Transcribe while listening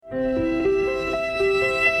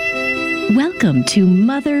Welcome to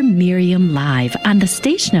Mother Miriam Live on the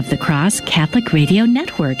Station of the Cross Catholic Radio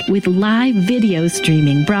Network with live video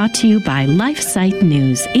streaming brought to you by LifeSite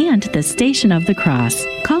News and the Station of the Cross.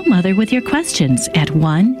 Call Mother with your questions at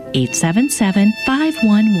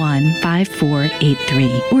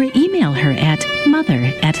 1-877-511-5483 or email her at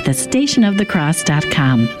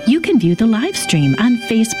mother@thestationofthecross.com. You can view the live stream on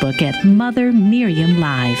Facebook at Mother Miriam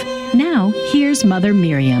Live. Now, here's Mother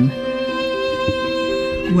Miriam.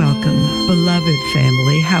 Welcome, beloved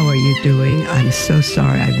family. How are you doing? I'm so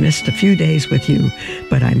sorry I've missed a few days with you,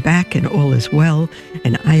 but I'm back and all is well,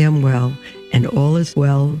 and I am well, and all is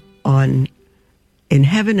well in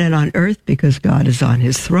heaven and on earth because God is on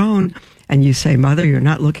his throne. And you say, Mother, you're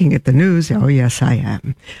not looking at the news. Oh, yes, I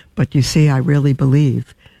am. But you see, I really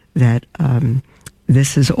believe that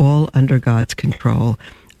this is all under God's control.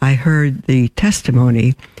 I heard the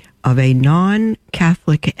testimony of a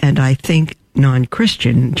non-Catholic and I think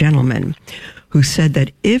non-Christian gentleman who said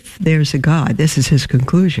that if there's a God, this is his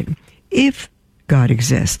conclusion, if God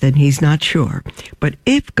exists, and he's not sure, but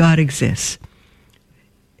if God exists,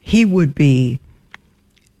 it would be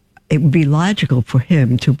logical for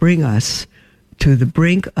him to bring us to the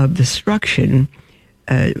brink of destruction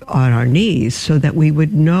on our knees so that we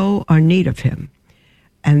would know our need of him.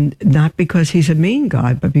 And not because he's a mean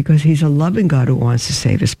God, but because he's a loving God who wants to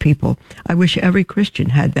save his people. I wish every Christian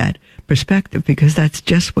had that perspective because that's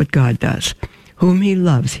just what God does. Whom he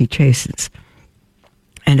loves, he chastens.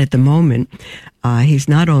 And at the moment, he's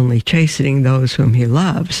not only chastening those whom he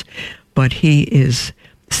loves, but he is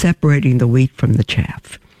separating the wheat from the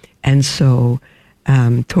chaff. And so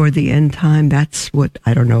toward the end time, that's what,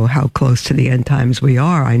 I don't know how close to the end times we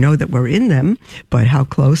are. I know that we're in them, but how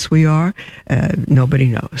close we are, nobody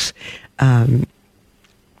knows.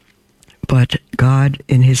 But God,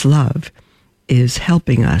 in his love, is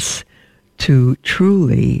helping us to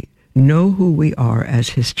truly know who we are as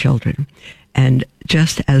his children. And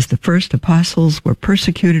just as the first apostles were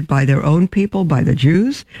persecuted by their own people, by the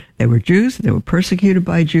Jews, they were persecuted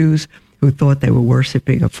by Jews who thought they were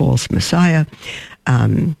worshiping a false Messiah.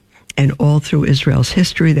 And all through Israel's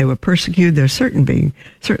history, they were persecuted. They're certainly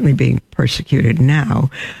being persecuted now,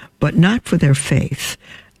 but not for their faith.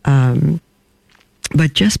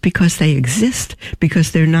 But just because they exist,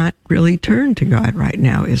 because they're not really turned to God right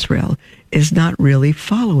now, Israel is not really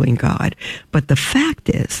following God. But the fact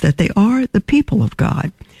is that they are the people of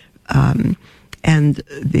God. And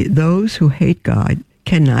those who hate God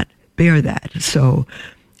cannot bear that. So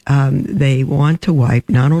they want to wipe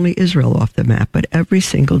not only Israel off the map, but every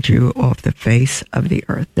single Jew off the face of the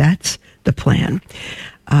earth. That's the plan.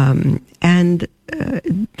 And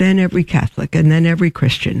then every Catholic, and then every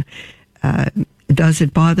Christian. Does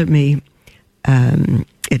it bother me?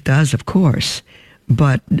 It does, of course.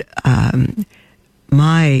 But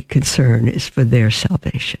my concern is for their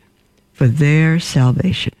salvation. For their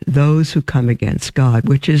salvation. Those who come against God,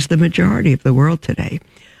 which is the majority of the world today.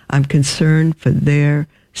 I'm concerned for their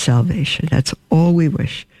salvation. That's all we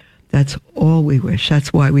wish. That's all we wish.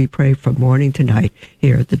 That's why we pray from morning to night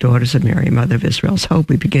here at the Daughters of Mary, Mother of Israel's Hope.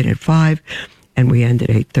 We begin at 5 and we end at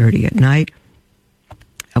 8:30 at night.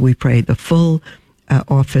 We pray the full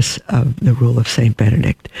office of the Rule of St.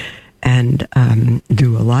 Benedict and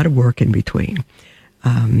do a lot of work in between.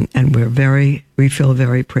 And we feel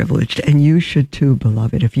very privileged. And you should too,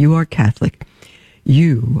 beloved. If you are Catholic,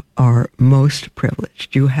 you are most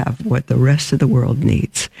privileged. You have what the rest of the world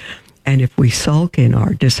needs. And if we sulk in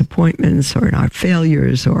our disappointments or in our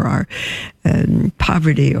failures or our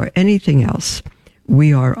poverty or anything else,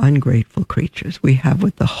 we are ungrateful creatures. We have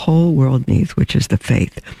what the whole world needs, which is the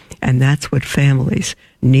faith. And that's what families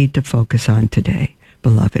need to focus on today,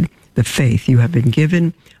 beloved. The faith. You have been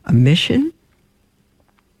given a mission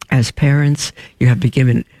as parents. You have been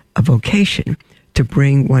given a vocation to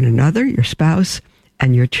bring one another, your spouse,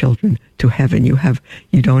 and your children to heaven. You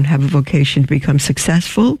don't have a vocation to become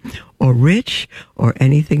successful or rich or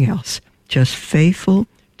anything else. Just faithful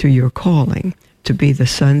to your calling to be the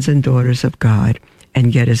sons and daughters of God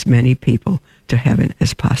and get as many people to heaven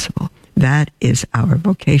as possible. That is our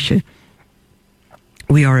vocation.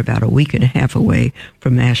 We are about a week and a half away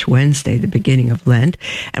from Ash Wednesday, the beginning of Lent,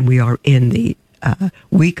 and we are in the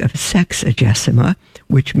week of Sexagesima,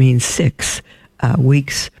 which means 6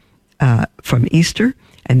 weeks from Easter,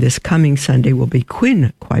 and this coming Sunday will be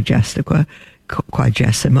Quinquagesima,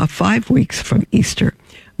 5 weeks from Easter.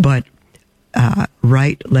 But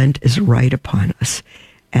Lent is right upon us,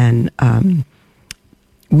 and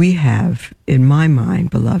we have, in my mind,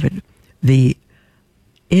 beloved, the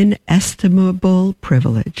inestimable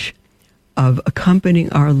privilege of accompanying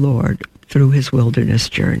our Lord through his wilderness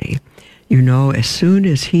journey. You know, as soon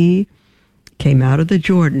as he came out of the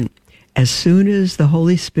Jordan, as soon as the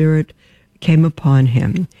Holy Spirit came upon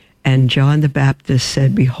him, and John the Baptist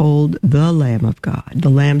said, "Behold, the Lamb of God," the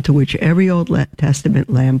Lamb to which every Old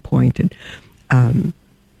Testament lamb pointed,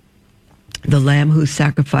 the Lamb whose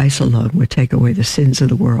sacrifice alone would take away the sins of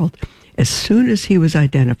the world. As soon as he was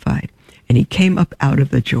identified, and he came up out of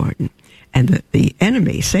the Jordan, and the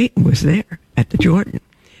enemy, Satan, was there at the Jordan,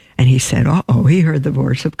 and he said, he heard the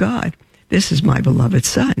voice of God. "This is my beloved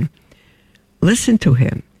Son. Listen to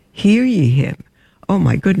him. Hear ye him." Oh,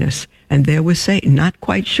 my goodness. And there was Satan, not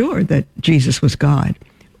quite sure that Jesus was God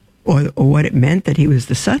or what it meant that he was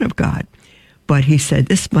the Son of God. But he said,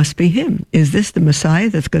 "This must be him. Is this the Messiah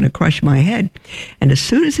that's going to crush my head?" And as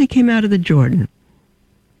soon as he came out of the Jordan,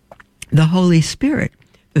 the Holy Spirit,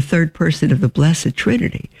 the third person of the Blessed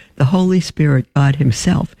Trinity, the Holy Spirit, God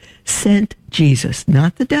himself, sent Jesus,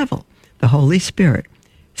 not the devil, the Holy Spirit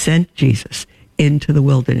sent Jesus into the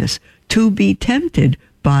wilderness to be tempted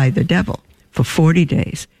by the devil for 40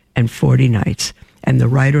 days and 40 nights. And the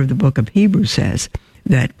writer of the book of Hebrews says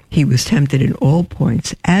that he was tempted in all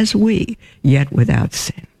points as we, yet without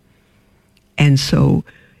sin. And so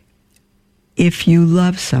if you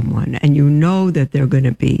love someone and you know that they're going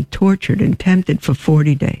to be tortured and tempted for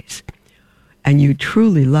 40 days, and you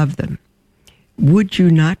truly love them, would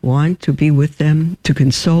you not want to be with them, to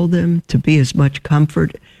console them, to be as much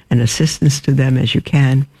comfort and assistance to them as you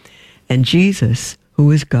can? And Jesus,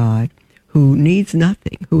 who is God, who needs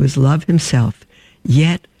nothing, who is love himself,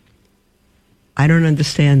 yet, I don't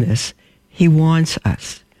understand this, he wants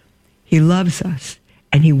us. He loves us,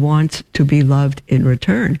 and he wants to be loved in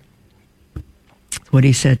return. What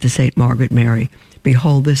he said to St. Margaret Mary,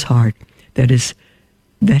 "Behold this heart that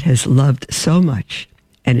has loved so much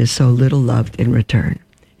and is so little loved in return."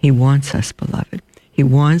 He wants us, beloved. He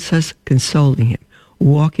wants us consoling him,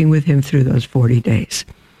 walking with him through those 40 days,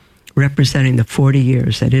 representing the 40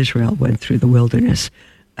 years that Israel went through the wilderness,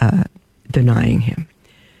 denying him.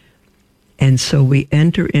 And so we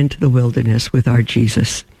enter into the wilderness with our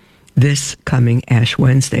Jesus this coming Ash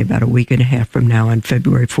Wednesday, about a week and a half from now, on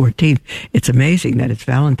February 14th. It's amazing that it's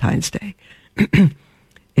Valentine's Day.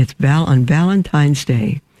 It's on Valentine's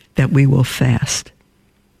Day that we will fast.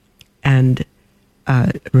 And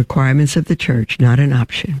requirements of the church, not an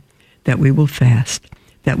option, that we will fast,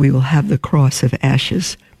 that we will have the cross of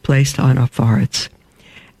ashes placed on our foreheads,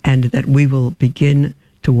 and that we will begin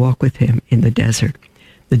to walk with him in the desert.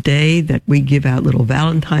 The day that we give out little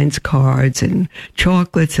Valentine's cards and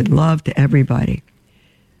chocolates and love to everybody.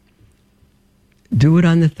 Do it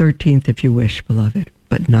on the 13th if you wish, beloved,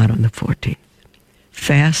 but not on the 14th.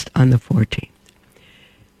 Fast on the 14th.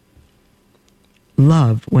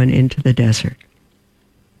 Love went into the desert.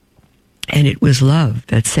 And it was love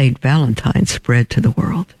that St. Valentine spread to the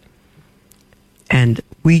world. And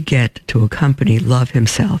we get to accompany love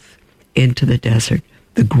himself into the desert.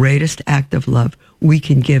 The greatest act of love we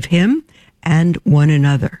can give him and one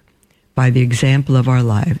another by the example of our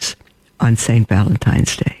lives on St.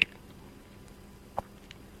 Valentine's Day.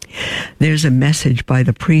 There's a message by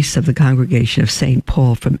the priests of the Congregation of St.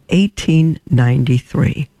 Paul from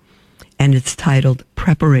 1893, and it's titled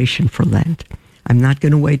Preparation for Lent. I'm not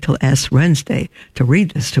going to wait till Ash Wednesday to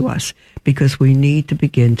read this to us, because we need to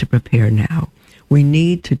begin to prepare now. We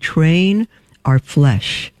need to train our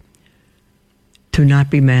flesh to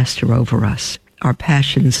not be master over us, our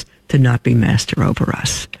passions to not be master over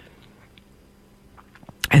us.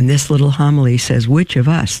 And this little homily says, "Which of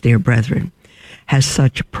us, dear brethren, has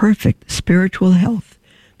such perfect spiritual health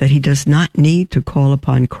that he does not need to call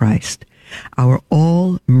upon Christ, our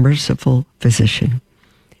all-merciful physician?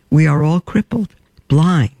 We are all crippled,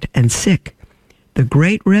 blind, and sick. The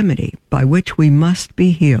great remedy by which we must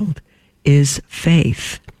be healed is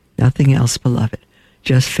faith." Nothing else, beloved,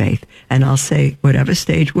 just faith. And I'll say, whatever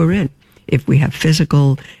stage we're in, if we have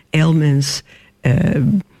physical ailments,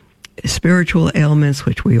 spiritual ailments,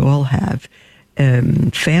 which we all have,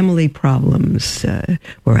 family problems,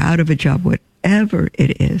 we're out of a job, whatever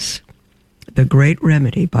it is, the great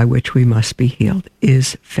remedy by which we must be healed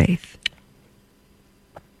is faith.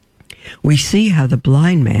 We see how the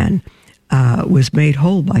blind man was made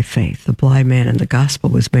whole by faith. The blind man in the gospel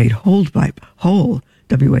was made whole,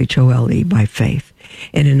 W-H-O-L-E, by faith.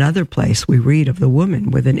 In another place, we read of the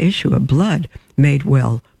woman with an issue of blood made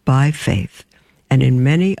well by faith. And in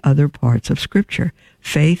many other parts of Scripture,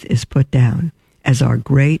 faith is put down as our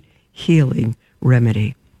great healing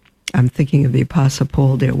remedy. I'm thinking of the Apostle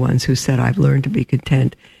Paul, dear ones, who said, "I've learned to be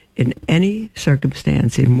content in any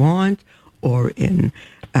circumstance, in want or in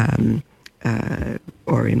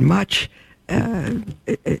much,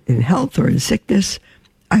 in health or in sickness.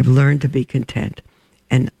 I've learned to be content."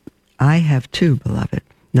 And I have too, beloved,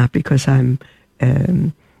 not because I'm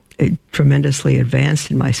tremendously advanced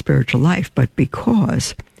in my spiritual life, but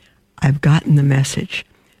because I've gotten the message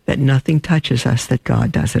that nothing touches us that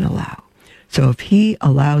God doesn't allow. So if he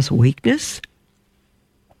allows weakness,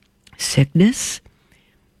 sickness,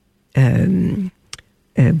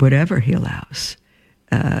 whatever he allows,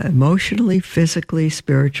 emotionally, physically,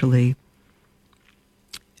 spiritually,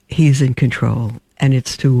 he's in control. And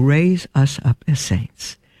it's to raise us up as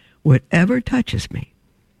saints. Whatever touches me,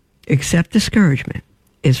 except discouragement,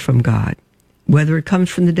 is from God. Whether it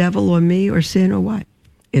comes from the devil or me or sin or what,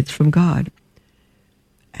 it's from God.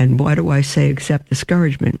 And why do I say except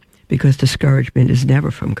discouragement? Because discouragement is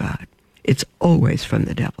never from God. It's always from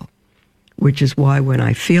the devil. Which is why when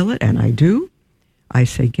I feel it, and I do, I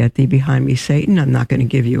say, get thee behind me, Satan. I'm not going to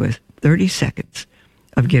give you 30 seconds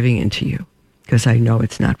of giving in to you, because I know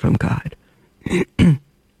it's not from God.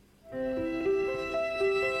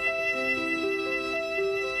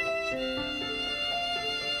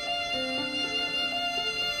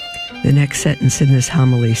 The next sentence in this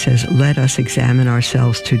homily says, let us examine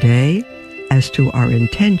ourselves today as to our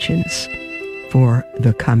intentions for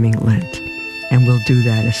the coming Lent. And we'll do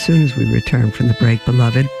that as soon as we return from the break,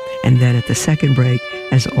 beloved. And then at the second break,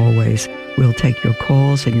 as always, we'll take your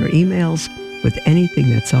calls and your emails with anything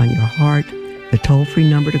that's on your heart. The toll-free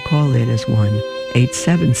number to call in is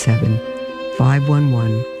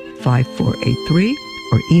 1-877-511-5483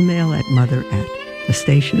 or email at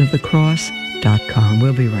mother@thestationofthecross.com.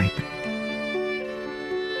 We'll be right back.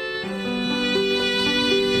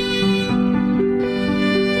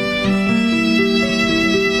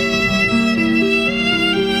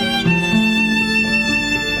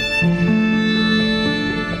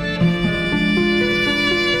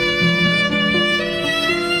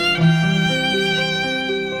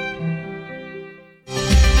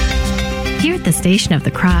 The Station of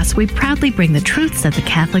the Cross, we proudly bring the truths of the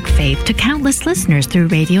Catholic faith to countless listeners through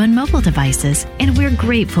radio and mobile devices, and we're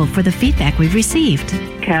grateful for the feedback we've received.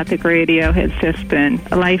 Catholic radio has just been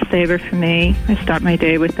a lifesaver for me. I start my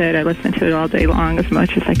day with it. I listen to it all day long as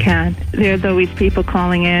much as I can. There's always people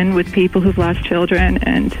calling in with people who've lost children,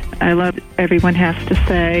 and I love what everyone has to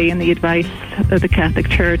say and the advice of the Catholic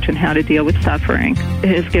Church and how to deal with suffering.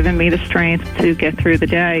 It has given me the strength to get through the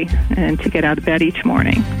day and to get out of bed each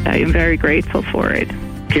morning. I am very grateful for it.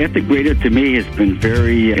 Catholic radio to me has been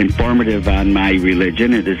very informative on my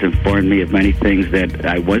religion. It has informed me of many things that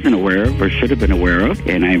I wasn't aware of or should have been aware of,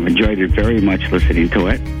 and I've enjoyed it very much listening to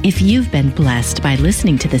it. If you've been blessed by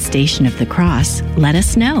listening to the Station of the Cross, let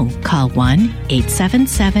us know. Call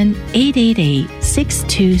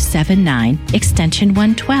 1-877-888-6279, extension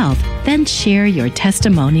 112. Then share your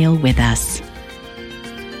testimonial with us.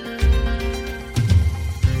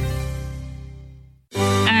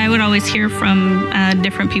 I would always hear from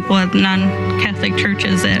different people at non-Catholic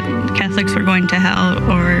churches that Catholics were going to hell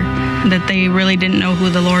or that they really didn't know who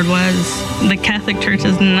the Lord was. The Catholic Church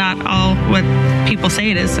is not all what people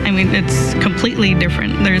say it is. I mean, it's completely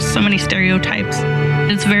different. There's so many stereotypes.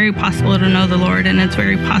 It's very possible to know the Lord, and it's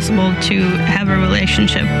very possible to have a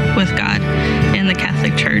relationship with God in the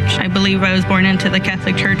Catholic Church. I believe I was born into the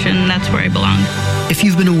Catholic Church, and that's where I belong. If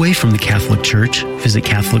you've been away from the Catholic Church, visit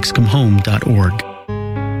CatholicsComeHome.org.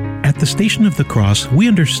 At the Station of the Cross, we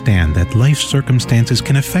understand that life circumstances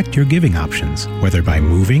can affect your giving options, whether by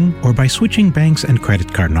moving or by switching banks and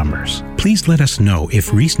credit card numbers. Please let us know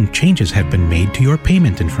if recent changes have been made to your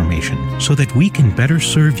payment information so that we can better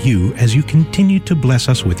serve you as you continue to bless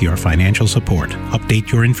us with your financial support. Update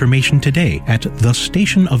your information today at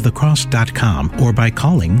thestationofthecross.com or by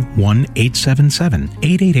calling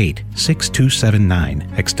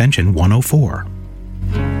 1-877-888-6279, extension 104.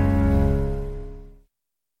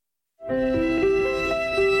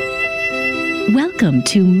 Welcome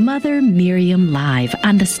to Mother Miriam Live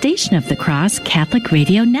on the Station of the Cross Catholic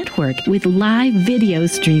Radio Network with live video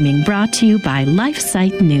streaming brought to you by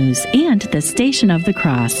LifeSite News and the Station of the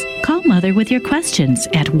Cross. Call Mother with your questions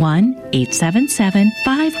at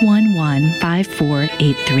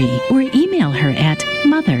 1-877-511-5483 or email her at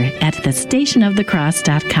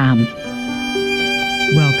mother@thestationofthecross.com.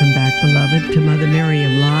 Welcome back, beloved, to Mother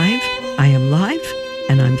Miriam Live. I am live,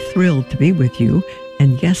 and I'm thrilled to be with you.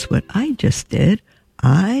 And guess what I just did?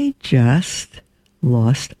 I just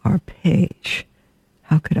lost our page.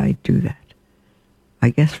 How could I do that? I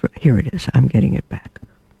guess here it is. I'm getting it back.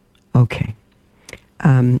 Okay.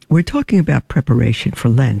 We're talking about preparation for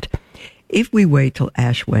Lent. If we wait till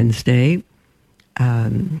Ash Wednesday,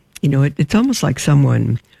 it's almost like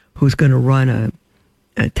someone who's going to run a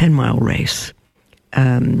 10-mile race.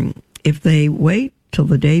 If they wait till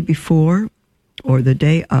the day before or the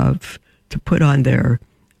day of to put on their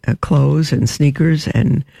clothes and sneakers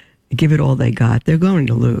and give it all they got, they're going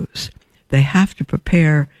to lose. They have to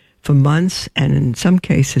prepare for months and in some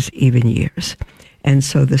cases even years. And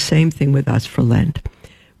so the same thing with us for Lent.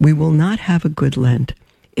 We will not have a good Lent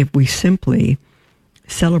if we simply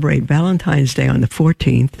celebrate Valentine's Day on the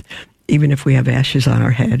 14th, even if we have ashes on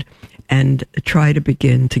our head, and try to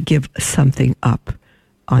begin to give something up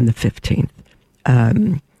on the 15th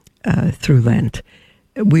through Lent.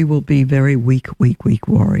 We will be very weak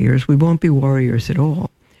warriors. We won't be warriors at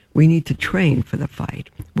all. We need to train for the fight.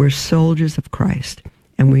 We're soldiers of Christ,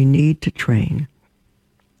 and we need to train.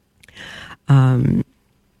 The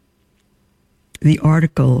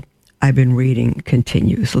article I've been reading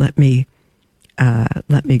continues. Let me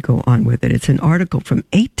go on with it. It's an article from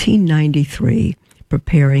 1893,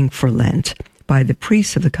 Preparing for Lent, by the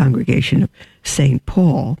priests of the Congregation of St.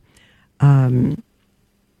 Paul.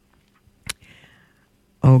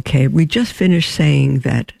 Okay, we just finished saying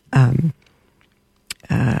that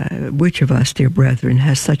which of us, dear brethren,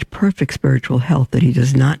 has such perfect spiritual health that he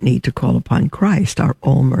does not need to call upon Christ, our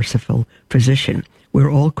all-merciful physician. We're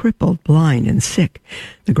all crippled, blind, and sick.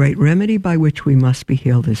 The great remedy by which we must be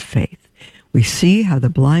healed is faith. We see how the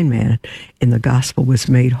blind man in the gospel was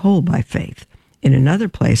made whole by faith. In another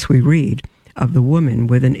place we read of the woman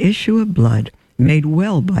with an issue of blood made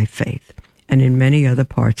well by faith. And in many other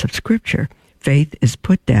parts of Scripture, faith is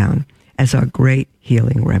put down as our great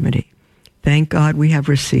healing remedy. Thank God we have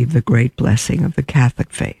received the great blessing of the Catholic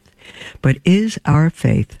faith. But is our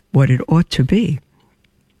faith what it ought to be?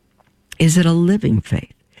 Is it a living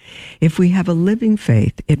faith? If we have a living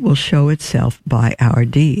faith, it will show itself by our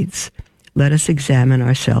deeds. Let us examine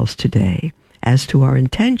ourselves today as to our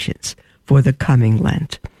intentions for the coming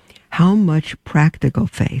Lent. How much practical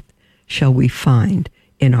faith shall we find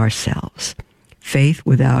in ourselves? Faith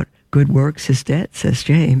without good works is dead, says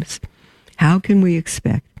James. How can we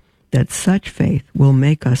expect that such faith will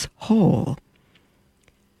make us whole?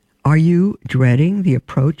 Are you dreading the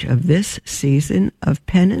approach of this season of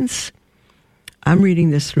penance? I'm reading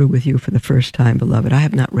this through with you for the first time, beloved. I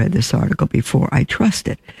have not read this article before. I trust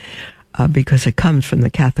it because it comes from the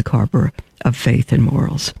Catholic Harbor of Faith and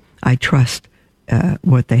Morals. I trust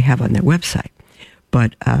what they have on their website.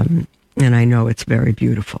 But, and I know it's very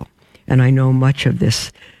beautiful. And I know much of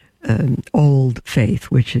this old faith,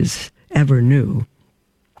 which is ever new,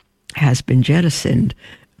 has been jettisoned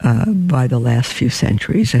by the last few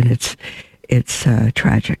centuries, and it's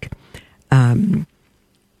tragic.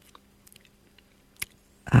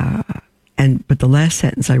 But the last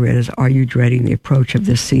sentence I read is, are you dreading the approach of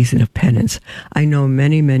this season of penance? I know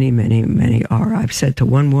many, many, many, many are. I've said to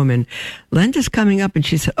one woman, Lent is coming up, and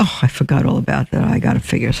she said, oh, I forgot all about that. I got to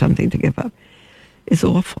figure something to give up. It's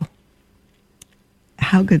awful.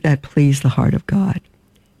 How could that please the heart of God?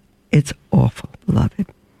 It's awful, beloved.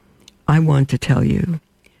 I want to tell you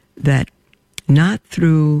that not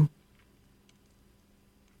through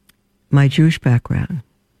my Jewish background,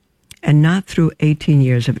 and not through 18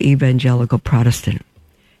 years of evangelical Protestant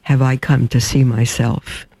have I come to see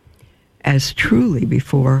myself as truly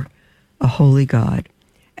before a holy God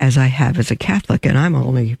as I have as a Catholic. And I'm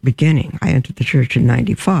only beginning. I entered the church in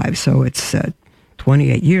 95, so it's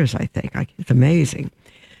 28 years, I think. It's amazing.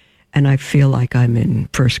 And I feel like I'm in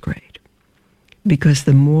first grade. Because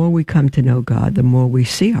the more we come to know God, the more we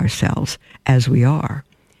see ourselves as we are.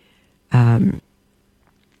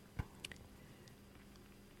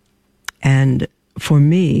 And for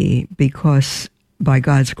me, because by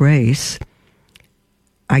God's grace,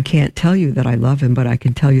 I can't tell you that I love him, but I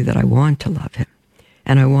can tell you that I want to love him.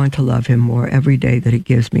 And I want to love him more every day that he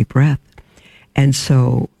gives me breath. And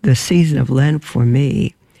so the season of Lent for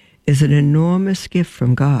me is an enormous gift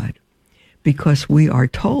from God, because we are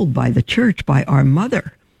told by the church, by our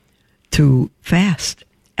mother, to fast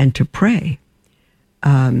and to pray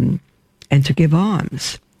and to give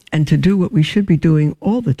alms, and to do what we should be doing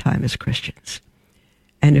all the time as Christians.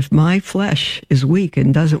 And if my flesh is weak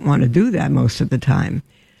and doesn't want to do that most of the time,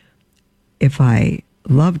 if I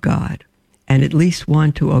love God and at least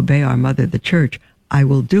want to obey our mother, the church, I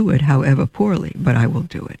will do it, however poorly, but I will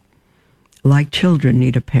do it. Like children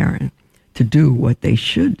need a parent to do what they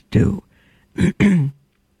should do.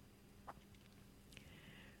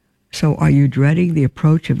 So are you dreading the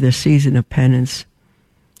approach of this season of penance?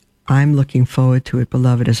 I'm looking forward to it,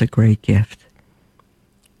 beloved, as a great gift.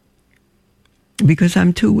 Because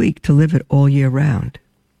I'm too weak to live it all year round.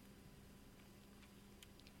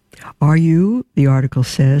 Are you, the article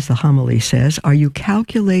says, the homily says, are you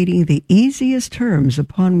calculating the easiest terms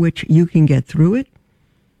upon which you can get through it?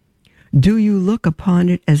 Do you look upon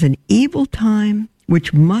it as an evil time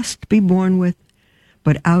which must be borne with,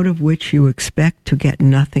 but out of which you expect to get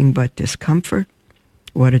nothing but discomfort?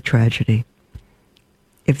 What a tragedy.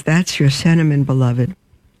 If that's your sentiment, beloved,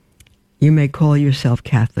 you may call yourself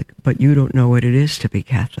Catholic, but you don't know what it is to be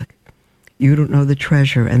Catholic. You don't know the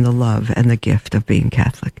treasure and the love and the gift of being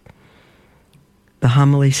Catholic. The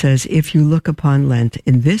homily says, if you look upon Lent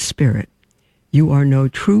in this spirit, you are no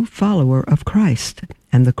true follower of Christ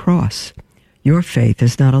and the cross. Your faith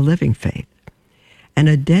is not a living faith. And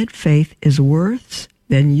a dead faith is worse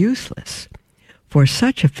than useless, for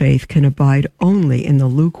such a faith can abide only in the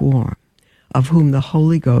lukewarm, of whom the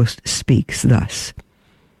Holy Ghost speaks thus.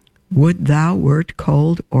 Would thou wert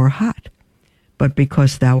cold or hot, but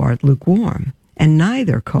because thou art lukewarm, and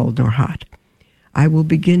neither cold nor hot, I will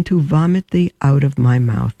begin to vomit thee out of my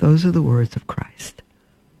mouth. Those are the words of Christ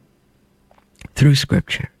through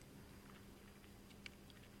Scripture.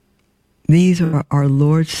 These are our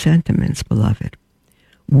Lord's sentiments, beloved.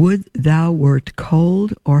 Would thou wert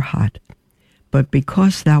cold or hot, but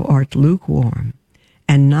because thou art lukewarm,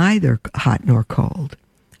 and neither hot nor cold,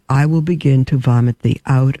 I will begin to vomit thee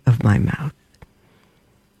out of my mouth.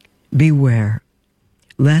 Beware,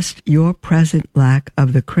 lest your present lack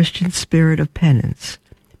of the Christian spirit of penance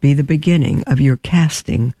be the beginning of your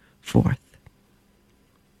casting forth.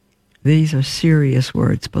 These are serious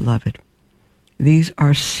words, beloved. These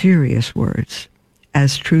are serious words,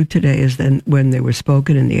 as true today as then when they were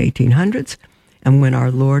spoken in the 1800s and when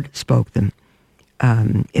our Lord spoke them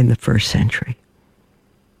in the first century.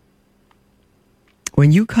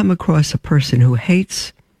 When you come across a person who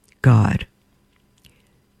hates God,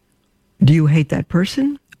 do you hate that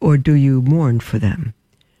person, or do you mourn for them?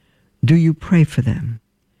 Do you pray for them?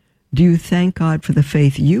 Do you thank God for the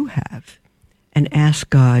faith you have and ask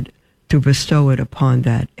God to bestow it upon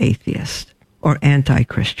that atheist or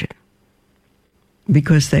anti-Christian?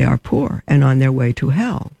 Because they are poor and on their way to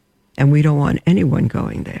hell, and we don't want anyone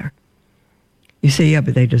going there. You say, yeah,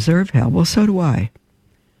 but they deserve hell. Well, so do I.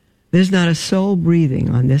 There's not a soul breathing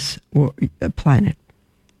on this planet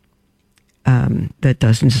that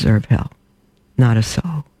doesn't deserve hell. Not a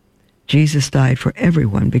soul. Jesus died for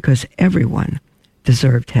everyone because everyone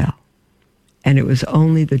deserved hell. And it was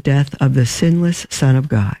only the death of the sinless Son of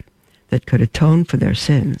God that could atone for their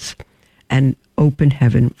sins and open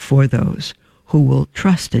heaven for those who will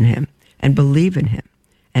trust in him and believe in him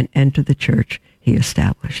and enter the church he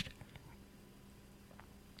established.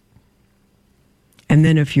 And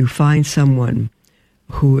then if you find someone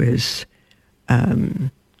who is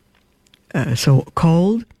so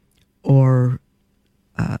cold or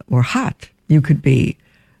hot, you could be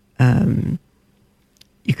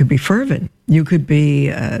fervent. You could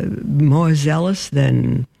be more zealous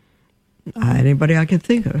than anybody I could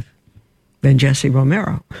think of, than Jesse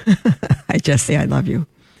Romero. Hi, Jesse, I love you.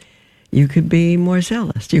 You could be more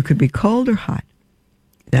zealous. You could be cold or hot.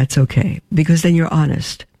 That's okay, because then you're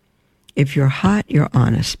honest. If you're hot, you're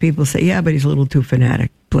honest. People say, yeah, but he's a little too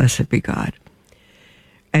fanatic. Blessed be God.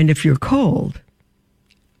 And if you're cold,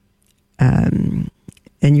 and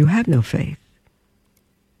you have no faith,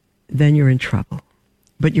 then you're in trouble.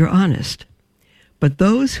 But you're honest. But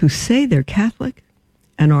those who say they're Catholic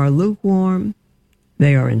and are lukewarm,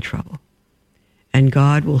 they are in trouble. And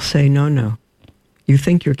God will say, no. You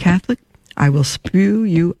think you're Catholic? I will spew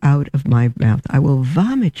you out of my mouth. I will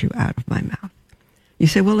vomit you out of my mouth. You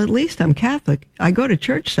say, well, at least I'm Catholic. I go to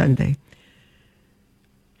church Sunday.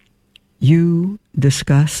 You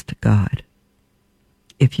disgust God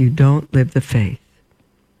if you don't live the faith,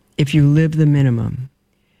 if you live the minimum,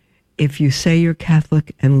 if you say you're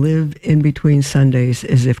Catholic and live in between Sundays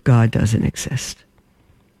as if God doesn't exist.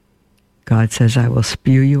 God says, I will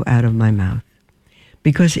spew you out of my mouth.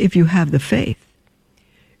 Because if you have the faith,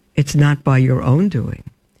 it's not by your own doing.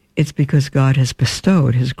 It's because God has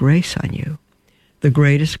bestowed his grace on you. The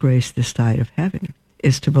greatest grace this side of heaven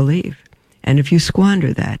is to believe. And if you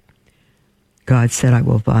squander that, God said, I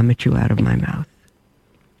will vomit you out of my mouth.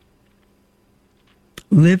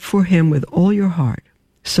 Live for him with all your heart,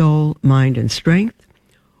 soul, mind, and strength,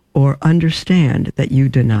 or understand that you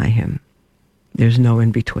deny him. There's no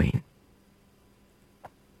in between.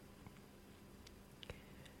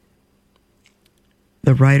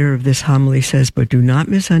 The writer of this homily says, but do not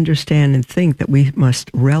misunderstand and think that we must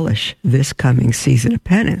relish this coming season of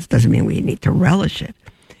penance. Doesn't mean we need to relish it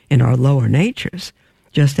in our lower natures,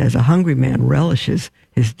 just as a hungry man relishes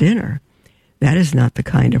his dinner. That is not the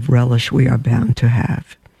kind of relish we are bound to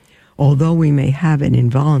have. Although we may have an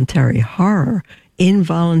involuntary horror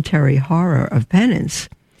of penance,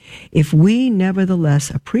 if we nevertheless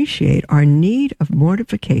appreciate our need of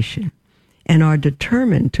mortification and are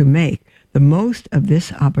determined to make the most of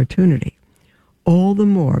this opportunity, all the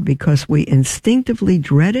more because we instinctively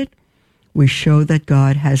dread it. We show that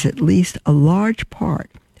God has at least a large part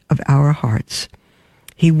of our hearts.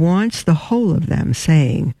 He wants the whole of them,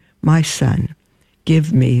 saying, "My son,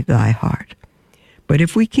 give me thy heart." But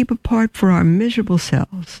if we keep a part for our miserable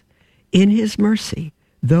selves, in his mercy,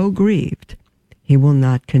 though grieved, he will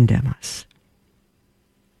not condemn us.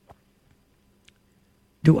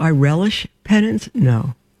 Do I relish penance?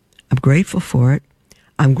 No. I'm grateful for it.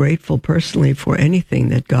 I'm grateful personally for anything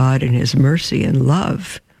that God in his mercy and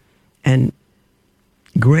love and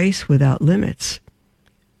grace without limits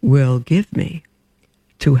will give me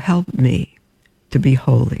to help me to be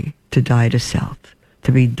holy, to die to self,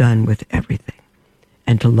 to be done with everything,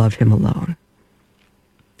 and to love him alone.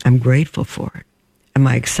 I'm grateful for it. Am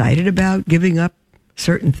I excited about giving up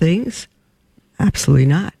certain things? Absolutely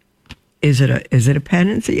not. Is it a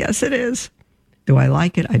penance? Yes, it is. Do I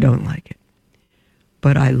like it? I don't like it.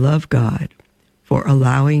 But I love God for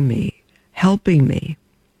allowing me, helping me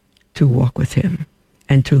to walk with him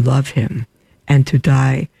and to love him and to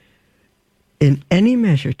die in any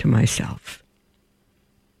measure to myself.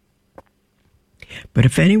 But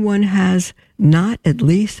if anyone has not at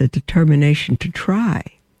least a determination to try,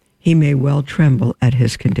 he may well tremble at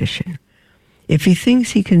his condition. If he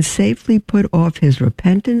thinks he can safely put off his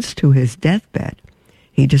repentance to his deathbed,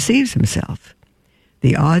 he deceives himself.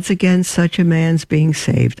 The odds against such a man's being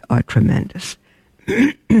saved are tremendous.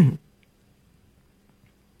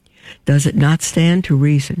 Does it not stand to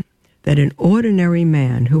reason that an ordinary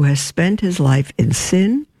man who has spent his life in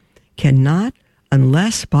sin cannot,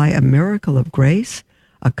 unless by a miracle of grace,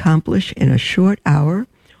 accomplish in a short hour,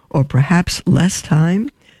 or perhaps less time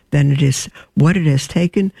than it is what it has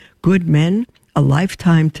taken good men a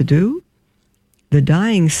lifetime to do? The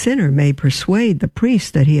dying sinner may persuade the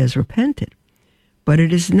priest that he has repented, but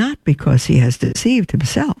it is not because he has deceived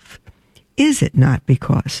himself. Is it not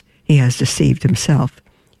because he has deceived himself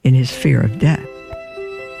in his fear of death?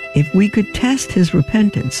 If we could test his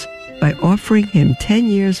repentance by offering him 10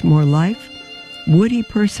 years more life, would he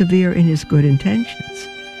persevere in his good intentions?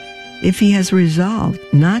 If he has resolved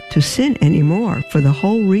not to sin anymore for the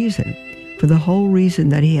whole reason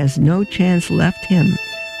that he has no chance left him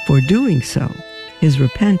for doing so, his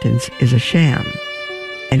repentance is a sham,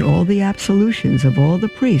 and all the absolutions of all the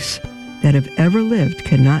priests that have ever lived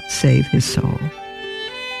cannot save his soul.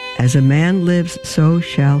 As a man lives, so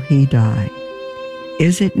shall he die.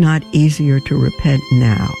 Is it not easier to repent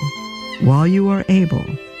now, while you are able,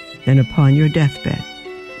 than upon your deathbed,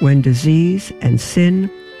 when disease and sin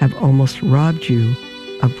have almost robbed you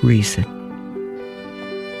of reason?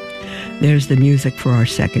 There's the music for our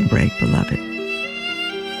second break, beloved.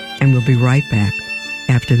 And we'll be right back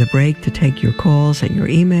after the break to take your calls and your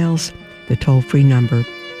emails. The toll-free number,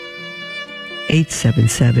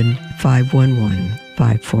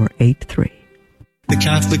 877-511-5483. The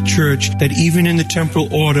Catholic Church, that even in the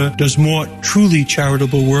temporal order does more truly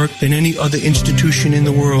charitable work than any other institution in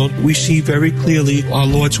the world. We see very clearly our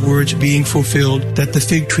Lord's words being fulfilled, that the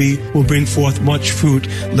fig tree will bring forth much fruit.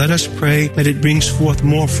 Let us pray that it brings forth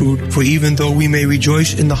more fruit, for even though we may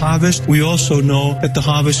rejoice in the harvest, we also know that the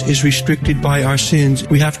harvest is restricted by our sins.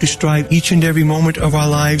 We have to strive each and every moment of our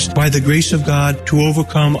lives by the grace of God to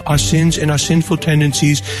overcome our sins and our sinful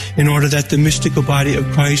tendencies in order that the mystical body of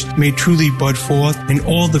Christ may truly bud forth, and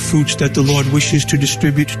all the fruits that the Lord wishes to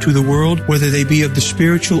distribute to the world, whether they be of the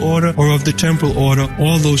spiritual order or of the temporal order,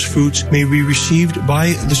 all those fruits may be received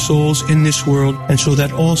by the souls in this world, and so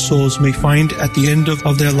that all souls may find at the end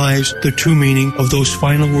of their lives the true meaning of those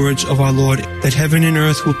final words of our Lord, that heaven and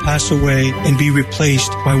earth will pass away and be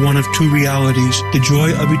replaced by one of two realities, the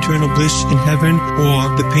joy of eternal bliss in heaven or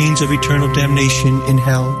the pains of eternal damnation in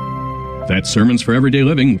hell. That's Sermons for Everyday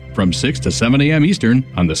Living from 6 to 7 a.m. Eastern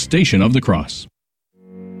on the Station of the Cross.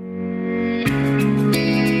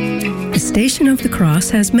 The Station of the Cross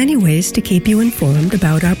has many ways to keep you informed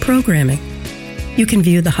about our programming. You can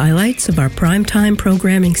view the highlights of our primetime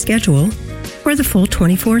programming schedule or the full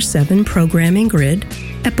 24/7 programming grid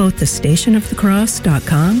at both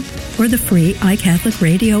thestationofthecross.com or the free iCatholic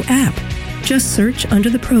Radio app. Just search under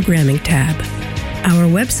the Programming tab. Our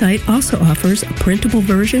website also offers a printable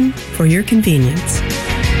version for your convenience.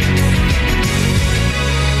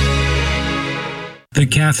 The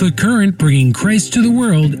Catholic Current, bringing Christ to the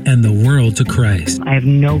world and the world to Christ. I have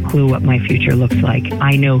no clue what my future looks like.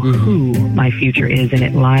 I know who my future is, and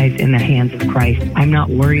it lies in the hands of Christ. I'm not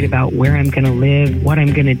worried about where I'm going to live, what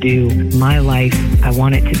I'm going to do. My life, I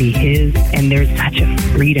want it to be His, and there's such a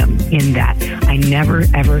freedom in that. I never,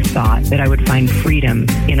 ever thought that I would find freedom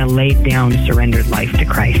in a laid-down, surrendered life to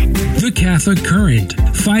Christ. The Catholic Current,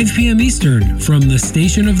 5 p.m. Eastern, from the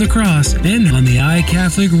Station of the Cross and on the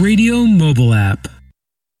iCatholic Radio mobile app.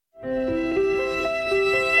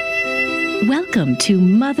 Welcome to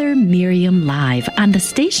Mother Miriam Live on the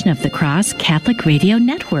Station of the Cross Catholic Radio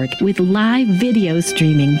Network with live video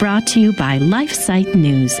streaming brought to you by LifeSite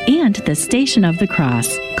News and the Station of the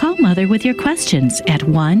Cross. Call Mother with your questions at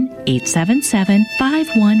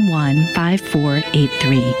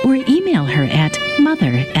 1-877-511-5483 or email her at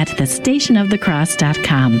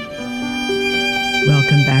mother@thestationofthecross.com.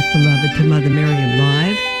 Welcome back, beloved, to Mother Miriam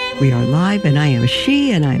Live. We are live, and I am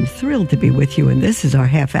she, and I'm thrilled to be with you, and this is our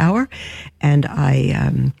half hour, and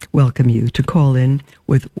I welcome you to call in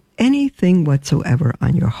with anything whatsoever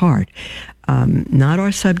on your heart. Not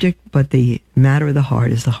our subject, but the matter of the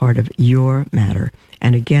heart is the heart of your matter.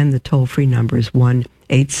 And again, the toll-free number is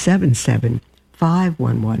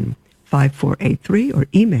 1-877-511-5483 or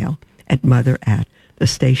email at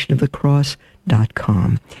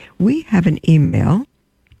mother@thestationofthecross.com. We have an email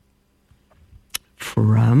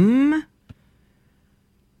from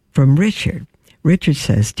Richard. Richard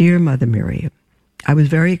says, Dear Mother Miriam, I was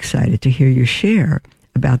very excited to hear you share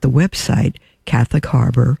about the website Catholic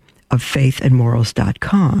Harbor of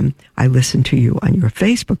faithandmorals.com. I listened to you on your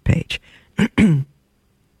Facebook page. I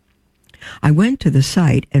went to the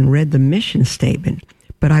site and read the mission statement,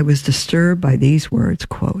 but I was disturbed by these words,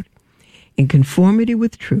 quote, in conformity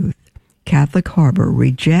with truth, Catholic Harbor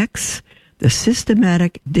rejects the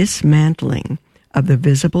systematic dismantling of the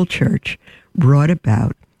visible church brought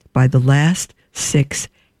about by the last 6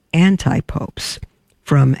 anti-popes,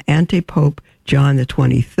 from anti-pope John the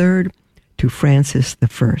 23rd to Francis the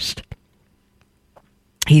First.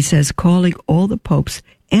 He says, calling all the popes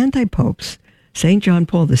anti-popes, St. John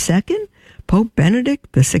Paul II, Pope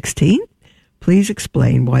Benedict the 16th, please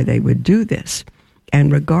explain why they would do this,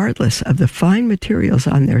 and regardless of the fine materials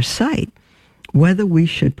on their site, whether we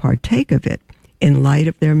should partake of it in light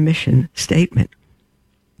of their mission statement.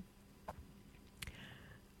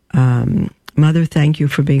 Mother, thank you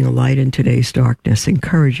for being a light in today's darkness,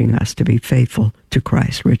 encouraging us to be faithful to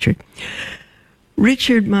Christ.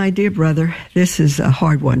 Richard, my dear brother, this is a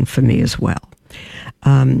hard one for me as well.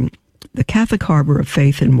 The Catholic Harbor of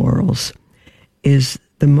Faith and Morals is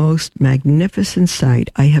the most magnificent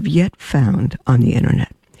site I have yet found on the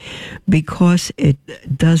internet, because it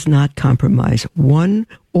does not compromise one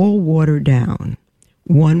or water down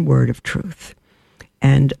one word of truth.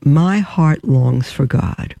 And my heart longs for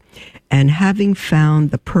God. And having found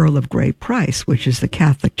the pearl of great price, which is the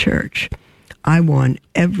Catholic Church, I want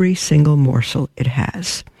every single morsel it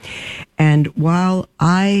has. And while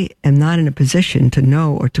I am not in a position to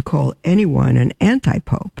know or to call anyone an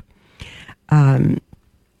anti-pope,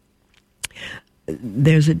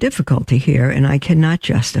 there's a difficulty here, and I cannot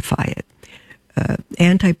justify it.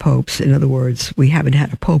 Anti-popes, in other words, we haven't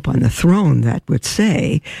had a pope on the throne that would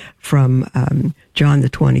say from John the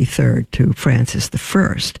 23rd to Francis the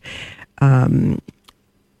First.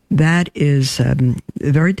 That is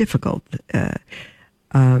very difficult.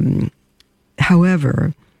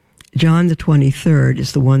 However, John the 23rd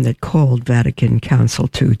is the one that called Vatican Council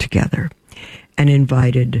II together and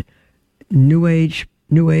invited New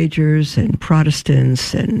Agers and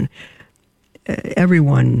Protestants and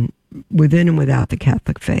everyone within and without the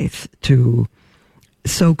Catholic faith to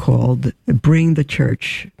so-called bring the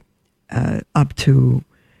church up to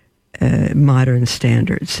modern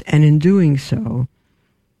standards. And in doing so,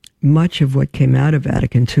 much of what came out of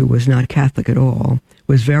Vatican II was not Catholic at all,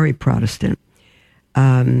 was very Protestant,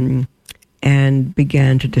 and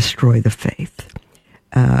began to destroy the faith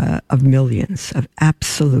of millions, of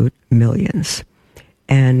absolute millions,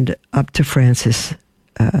 and up to Francis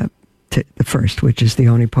the First, which is the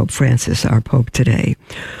only Pope, Francis, our Pope today,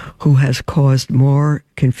 who has caused more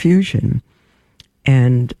confusion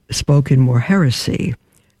and spoken more heresy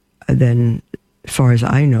than, as far as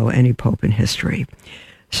I know, any Pope in history.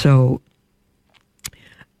 So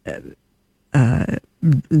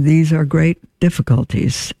these are great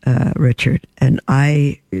difficulties, Richard, and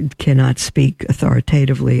I cannot speak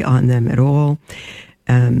authoritatively on them at all.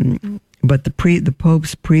 But the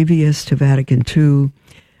popes previous to Vatican II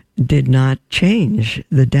did not change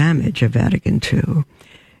the damage of Vatican II.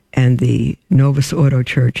 And the Novus Ordo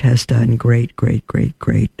Church has done great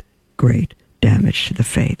damage to the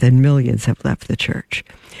faith, and millions have left the church.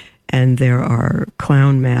 And there are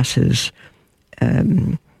clown masses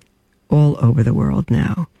all over the world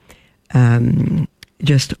now.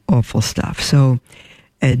 Just awful stuff. So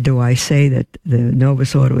do I say that the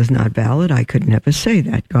Novus Ordo is not valid? I could never say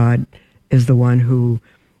that. God is the one who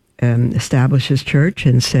established his church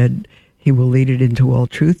and said he will lead it into all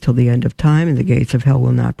truth till the end of time, and the gates of hell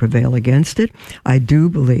will not prevail against it. I do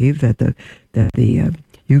believe that the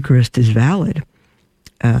Eucharist is valid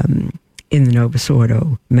in the Novus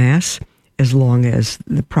Ordo Mass, as long as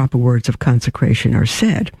the proper words of consecration are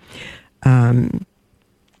said.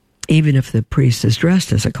 Even if the priest is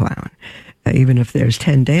dressed as a clown, even if there's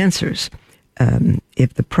 10 dancers,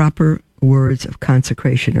 if the proper words of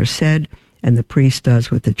consecration are said and the priest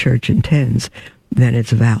does what the church intends, then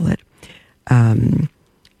it's valid.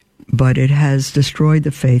 But it has destroyed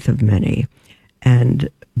the faith of many. And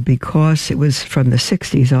because it was from the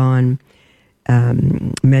 60s on,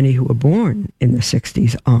 many who were born in the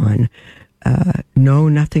 60s on know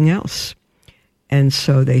nothing else. And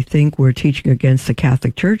so they think we're teaching against the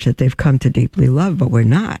Catholic Church that they've come to deeply love, but we're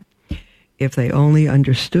not. If they only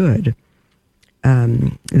understood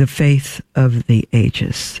the faith of the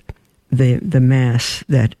ages, the Mass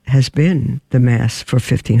that has been the Mass for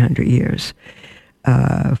 1,500 years,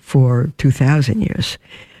 for 2,000 years,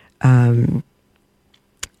 and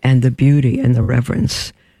the beauty and the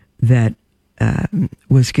reverence that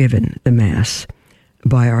was given the Mass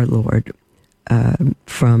by our Lord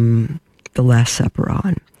from the Last Supper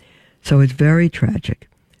on. So it's very tragic.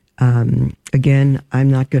 Again, I'm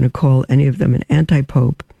not going to call any of them an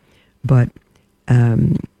anti-pope, but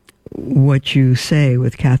what you say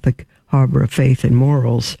with Catholic Harbor of Faith and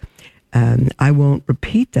Morals, I won't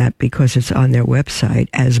repeat that because it's on their website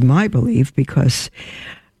as my belief, because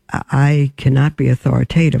I cannot be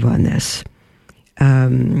authoritative on this.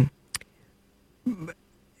 And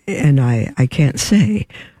I can't say,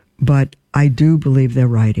 but I do believe their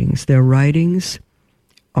writings. Their writings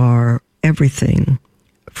are everything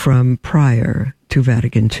from prior to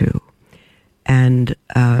Vatican II. And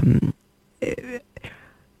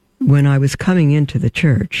when I was coming into the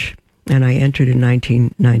church, and I entered in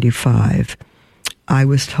 1995, I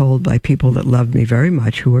was told by people that loved me very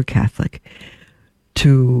much, who were Catholic,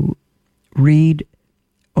 to read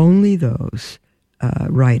only those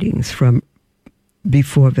writings from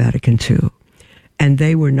before Vatican II. And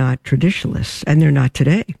they were not traditionalists, and they're not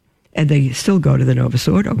today. And they still go to the Novus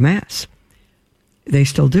Ordo Mass. They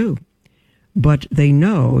still do. But they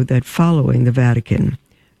know that following the Vatican,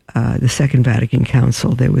 the Second Vatican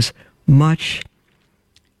Council, there was much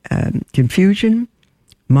confusion,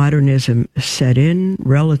 modernism set in,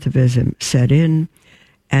 relativism set in,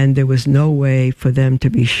 and there was no way for them to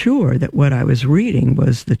be sure that what I was reading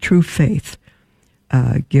was the true faith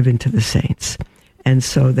given to the saints. And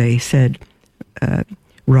so they said,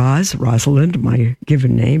 Rosalind, my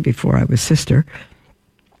given name before I was sister,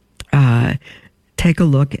 take a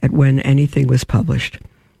look at when anything was published.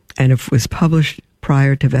 And if it was published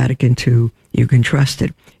prior to Vatican II, you can trust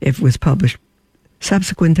it. If it was published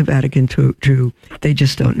subsequent to Vatican II, they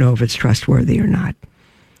just don't know if it's trustworthy or not.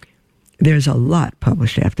 There's a lot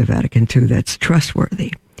published after Vatican II that's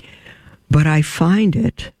trustworthy. But I find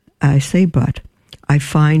it, I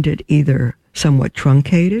find it either somewhat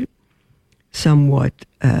truncated, somewhat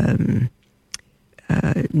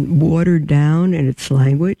watered down in its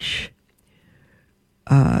language,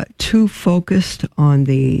 too focused on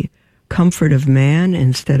the comfort of man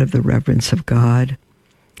instead of the reverence of God.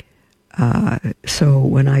 So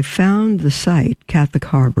when I found the site, Catholic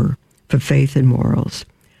Harbor for Faith and Morals,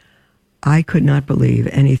 I could not believe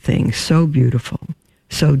anything so beautiful,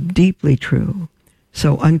 so deeply true,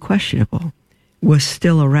 so unquestionable was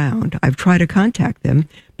still around. I've tried to contact them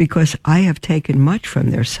because I have taken much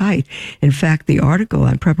from their site. In fact, the article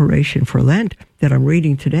on preparation for Lent that I'm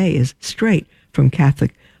reading today is straight from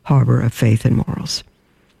Catholic Harbor of Faith and Morals.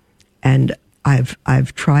 And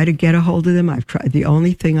I've tried to get a hold of them. I've tried. The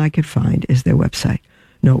only thing I could find is their website.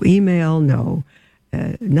 No email, no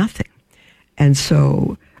nothing. And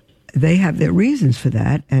so they have their reasons for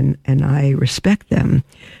that, and I respect them.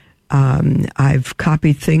 I've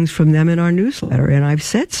copied things from them in our newsletter, and I've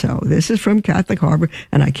said so. This is from Catholic Harbor,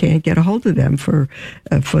 and I can't get a hold of them for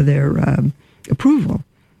their approval.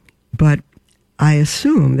 But I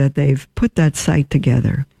assume that they've put that site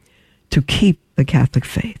together to keep the Catholic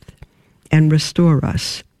faith and restore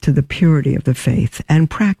us to the purity of the faith and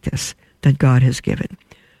practice that God has given.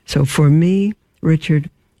 So for me, Richard,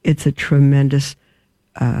 it's a tremendous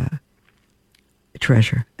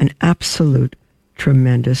treasure, an absolute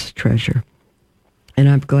tremendous treasure. And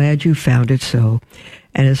I'm glad you found it so.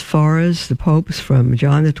 And as far as the popes from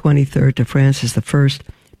John the 23rd to Francis the First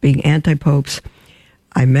being anti-popes,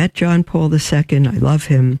 I met John Paul II. I love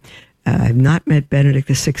him. I've not met Benedict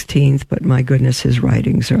XVI, but my goodness, his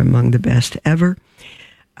writings are among the best ever.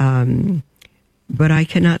 But I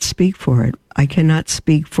cannot speak for it. I cannot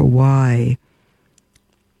speak for why,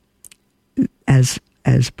 as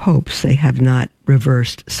popes, they have not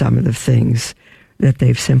reversed some of the things that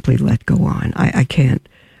they've simply let go on. I can't,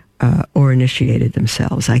 or initiated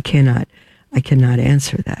themselves. I cannot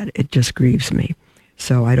answer that. It just grieves me.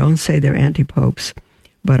 So I don't say they're anti-popes,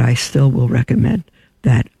 but I still will recommend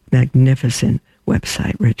that magnificent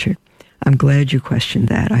website, Richard. I'm glad you questioned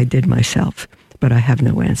that. I did myself, but I have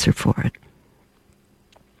no answer for it.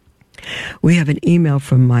 We have an email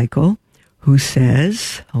from Michael who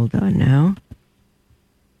says, hold on now.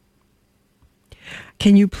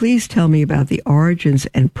 Can you please tell me about the origins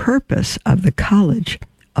and purpose of the College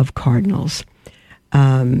of Cardinals?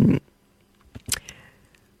 The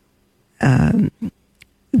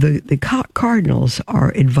cardinals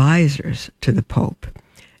are advisors to the Pope.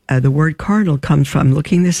 The word cardinal comes from,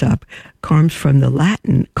 looking this up, comes from the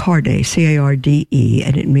Latin carde, C-A-R-D-E,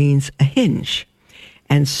 and it means a hinge.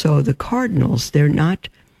 And so the cardinals, they're not,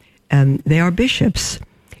 they are bishops.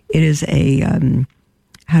 It is a,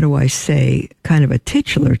 how do I say, kind of a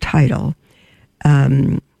titular title,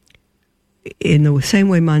 in the same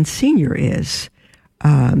way Monsignor is.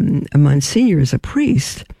 A Monsignor is a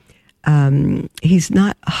priest. He's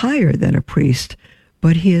not higher than a priest,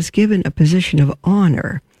 but he is given a position of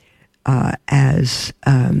honor as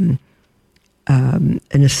an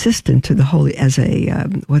assistant to the Holy, as a,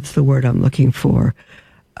 what's the word I'm looking for,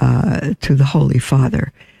 to the Holy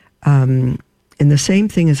Father. And the same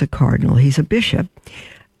thing as a cardinal. He's a bishop,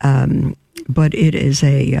 but it is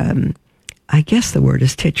a, I guess the word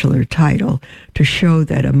is titular title, to show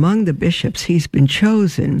that among the bishops he's been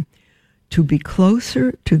chosen to be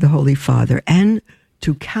closer to the Holy Father and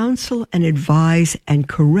to counsel and advise and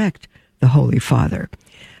correct the Holy Father.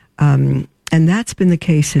 And that's been the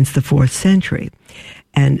case since the 4th century.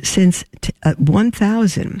 And since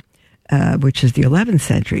 1000, which is the 11th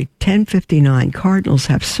century, 1059, cardinals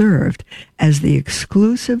have served as the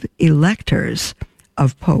exclusive electors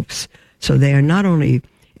of popes. So they are not only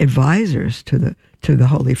advisors to the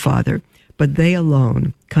Holy Father, but they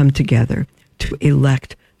alone come together to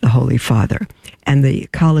elect the Holy Father. And the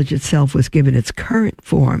college itself was given its current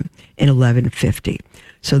form in 1150.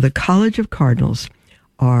 So the College of Cardinals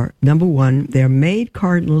are, number one, they're made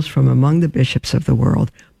cardinals from among the bishops of the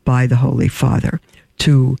world by the Holy Father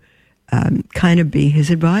to kind of be his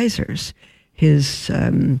advisors, his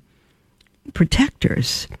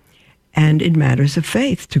protectors, and in matters of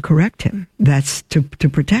faith to correct him. That's to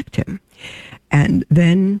protect him. And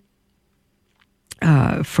then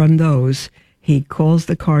from those, he calls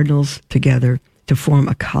the cardinals together to form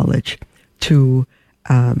a college to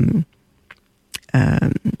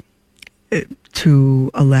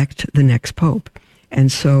elect the next pope.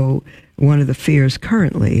 And so one of the fears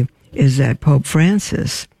currently is that Pope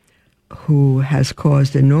Francis, who has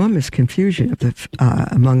caused enormous confusion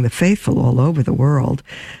among the faithful all over the world,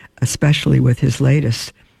 especially with his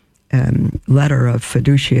latest letter of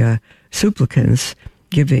fiducia supplicans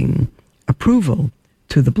giving approval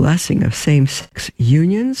to the blessing of same-sex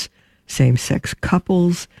unions, same-sex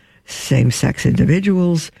couples, same-sex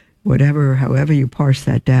individuals, however you parse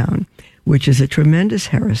that down, which is a tremendous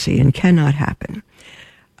heresy and cannot happen.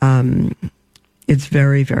 It's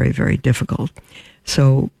very, very, very difficult.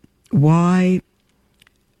 So why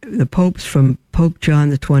the popes from Pope John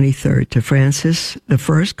the 23rd to Francis the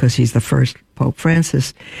First, because he's the first Pope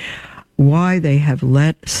Francis, why they have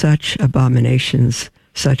let such abominations,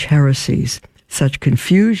 such heresies, such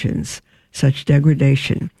confusions, such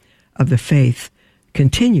degradation of the faith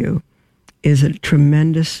continue is a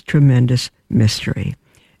tremendous, tremendous mystery.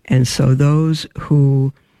 And so those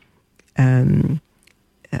who have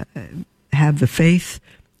the faith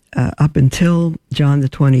up until John the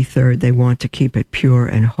 23rd, they want to keep it pure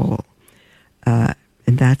and whole. And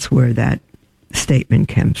that's where that statement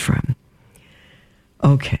comes from.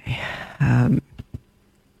 Okay.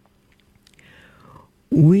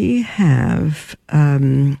 We have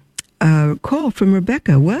a call from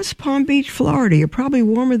Rebecca, West Palm Beach, Florida. You're probably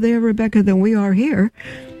warmer there, Rebecca, than we are here.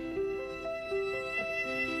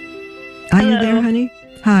 Are you there, honey?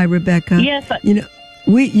 Hi, Rebecca. Yes.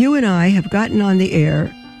 You and I have gotten on the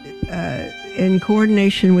air in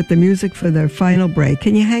coordination with the music for the final break.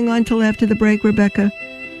 Can you hang on till after the break, Rebecca?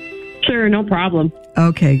 Sure, no problem.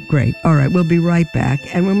 Okay, great. All right, we'll be right back.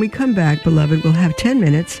 And when we come back, beloved, we'll have 10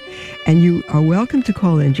 minutes, and you are welcome to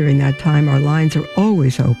call in during that time. Our lines are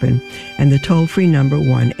always open, and the toll-free number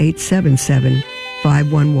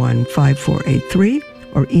 1-877-511-5483,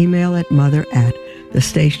 or email at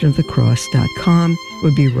mother@thestationofthecross.com.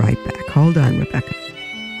 We'll be right back. Hold on, Rebecca.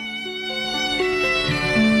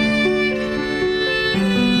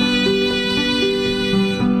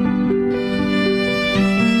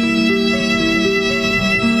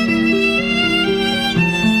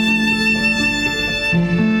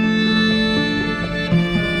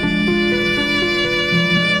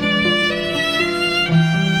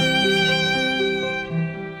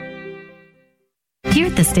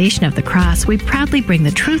 The Station of the Cross, we proudly bring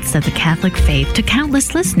the truths of the Catholic faith to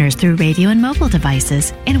countless listeners through radio and mobile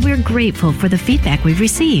devices, and we're grateful for the feedback we've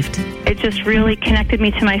received. It just really connected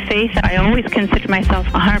me to my faith. I always considered myself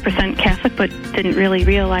 100% Catholic, but didn't really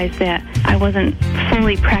realize that I wasn't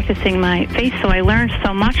fully practicing my faith, so I learned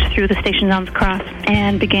so much through the Station of the Cross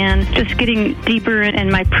and began just getting deeper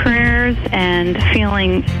in my prayers and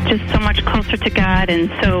feeling just so much closer to God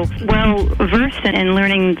and so well versed in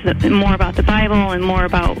learning more about the Bible and more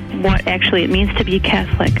about what actually it means to be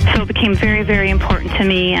Catholic. So it became very, very important to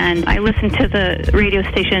me, and I listen to the radio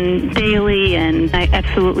station daily, and I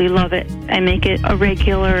absolutely love it. I make it a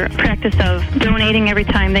regular practice of donating every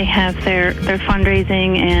time they have their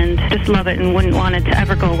fundraising, and just love it and wouldn't want it to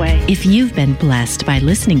ever go away. If you've been blessed by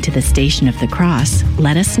listening to the Station of the Cross,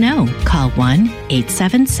 let us know. Call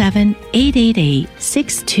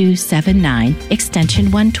 1-877-888-6279,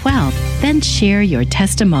 extension 112. Then share your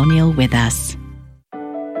testimonial with us.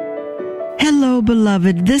 Hello,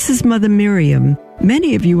 beloved. This is Mother Miriam.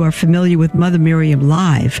 Many of you are familiar with Mother Miriam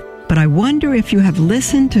Live, but I wonder if you have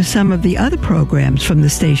listened to some of the other programs from the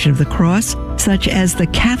Station of the Cross, such as The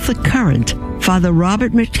Catholic Current. Father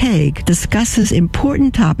Robert McTague discusses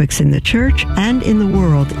important topics in the church and in the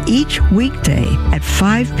world each weekday at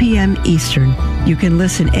 5 p.m. Eastern. You can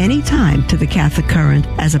listen anytime to The Catholic Current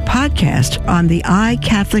as a podcast on the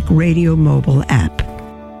iCatholic Radio mobile app.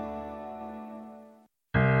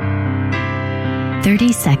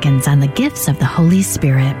 30 seconds on the gifts of the Holy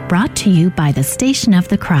Spirit, brought to you by the Station of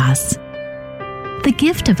the Cross. The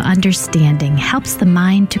gift of understanding helps the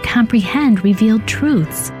mind to comprehend revealed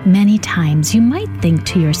truths. Many times you might think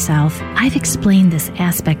to yourself, I've explained this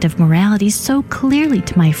aspect of morality so clearly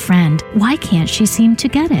to my friend. Why can't she seem to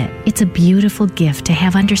get it? It's a beautiful gift to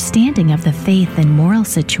have understanding of the faith and moral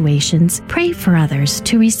situations. Pray for others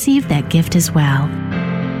to receive that gift as well.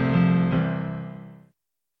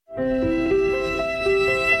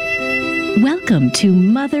 Welcome to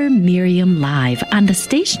Mother Miriam Live on the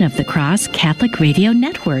Station of the Cross Catholic Radio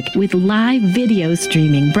Network, with live video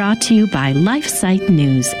streaming brought to you by LifeSite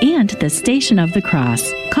News and the Station of the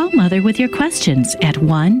Cross. Call Mother with your questions at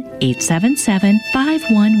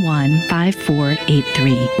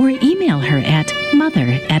 1-877-511-5483 or email her at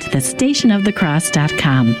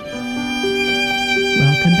mother@thestationofthecross.com.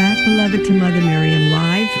 Welcome back, beloved, to Mother Miriam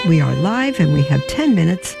Live. We are live and we have 10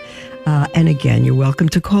 minutes. And again, you're welcome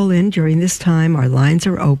to call in during this time. Our lines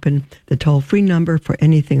are open. The toll-free number for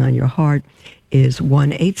anything on your heart is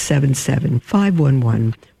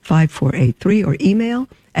 1-877-511-5483 or email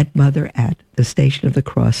at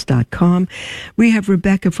mother@thestationofthecross.com. We have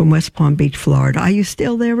Rebecca from West Palm Beach, Florida. Are you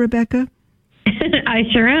still there, Rebecca? I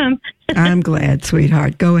sure am. I'm glad,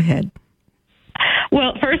 sweetheart. Go ahead.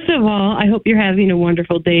 Well, first of all, I hope you're having a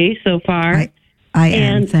wonderful day so far. I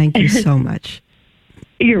am. Thank you so much.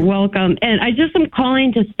 You're welcome. And I just am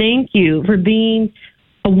calling to thank you for being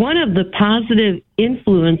one of the positive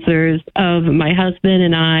influencers of my husband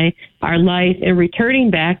and I, our life, and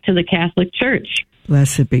returning back to the Catholic Church.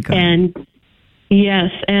 Blessed be God. And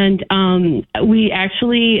yes, and we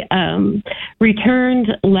actually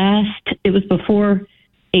returned it was before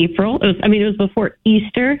April. It was before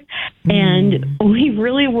Easter. And we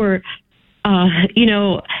really were,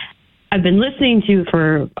 I've been listening to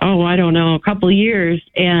for, a couple of years.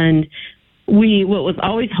 And what was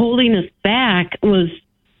always holding us back was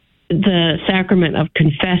the sacrament of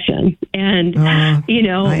confession. And, I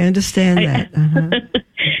understand that.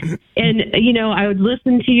 And, I would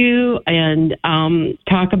listen to you and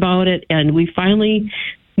talk about it. And we finally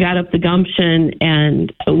got up the gumption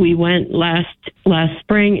and we went last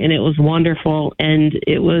spring, and it was wonderful. And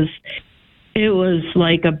it was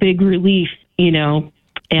like a big relief,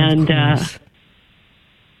 And,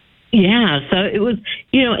 so it was,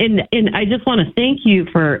 and I just want to thank you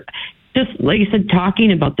for just, like you said,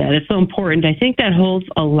 talking about that. It's so important. I think that holds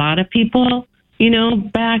a lot of people,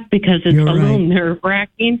 back because it's little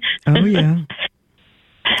nerve-wracking. Oh, yeah.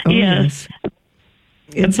 Oh, yes.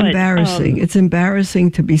 It's embarrassing. It's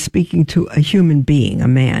embarrassing to be speaking to a human being,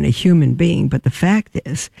 a human being. But the fact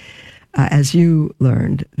is, as you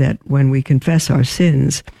learned, that when we confess our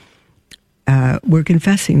sins, we're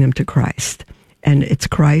confessing them to Christ. And it's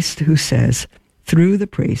Christ who says, through the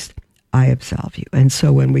priest, I absolve you. And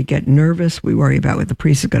so when we get nervous, we worry about what the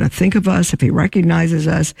priest is going to think of us, if he recognizes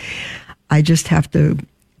us. I just have to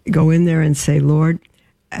go in there and say, Lord,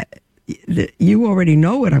 you already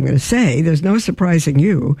know what I'm going to say. There's no surprising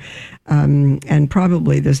you. And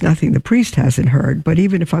probably there's nothing the priest hasn't heard. But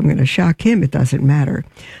even if I'm going to shock him, it doesn't matter.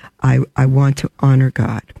 I want to honor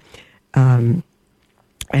God. And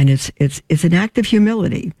it's an act of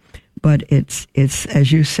humility, but it's,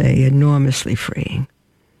 as you say, enormously freeing.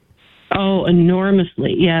 Oh,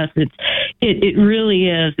 enormously. Yes. It really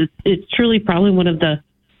is. It's truly probably one of the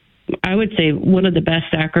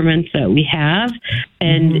best sacraments that we have.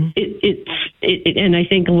 And and I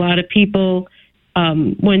think a lot of people,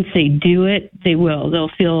 once they do it,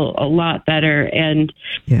 they'll feel a lot better. And,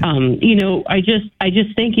 I just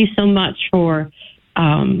thank you so much for,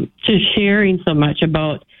 just sharing so much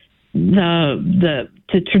about the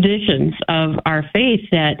traditions of our faith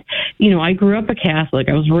that, I grew up a Catholic.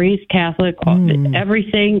 I was raised Catholic,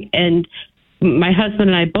 everything. And my husband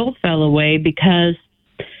and I both fell away because,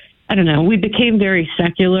 I don't know, we became very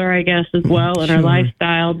secular, I guess, as well in our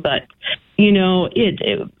lifestyle. But,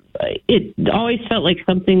 it always felt like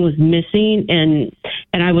something was missing. And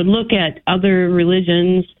I would look at other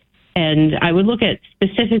religions, and I would look at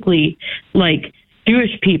specifically like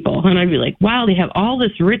Jewish people, and I'd be like, wow, they have all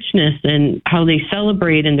this richness and how they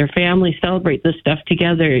celebrate, and their families celebrate this stuff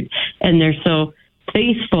together, and they're so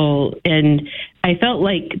faithful. And I felt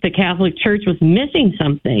like the Catholic Church was missing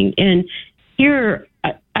something. And here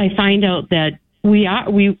I find out that we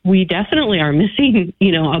definitely are missing,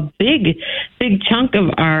 a big chunk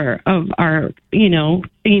of our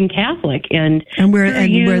being Catholic, and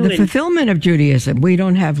we're the fulfillment of Judaism. We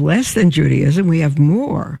don't have less than Judaism; we have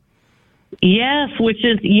more. Yes,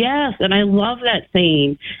 and I love that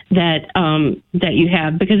saying that you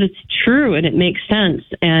have, because it's true and it makes sense.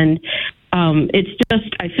 And it's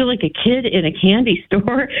just, I feel like a kid in a candy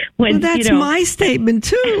store when that's my statement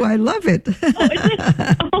too. I love it.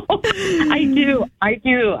 I do. I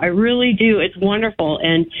really do. It's wonderful,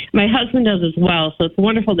 and my husband does as well. So it's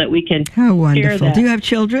wonderful that we can. How wonderful! Share that. Do you have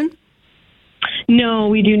children? No,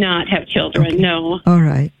 we do not have children. Okay. No. All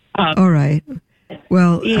right. All right.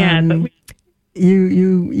 Well, yeah, but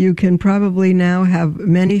you can probably now have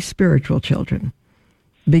many spiritual children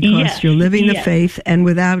because you're living the faith, and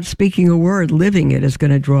without speaking a word, living it is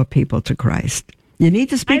going to draw people to Christ. You need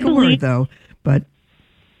to speak a word, though. But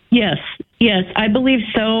yes, I believe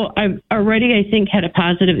so. I've already, I think, had a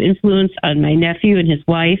positive influence on my nephew and his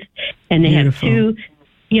wife, and they have 2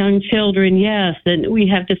 young children. Yes, and we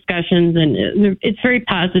have discussions, and it's very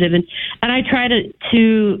positive. And I try to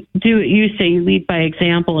do what you say, you lead by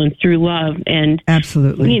example and through love. And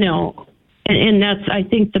absolutely, and that's, I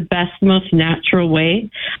think, the best, most natural way.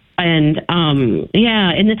 And and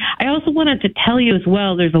then I also wanted to tell you as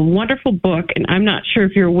well, there's a wonderful book, and I'm not sure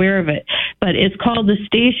if you're aware of it, but it's called The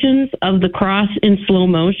Stations of the Cross in Slow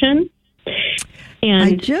Motion. And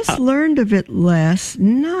I just learned of it last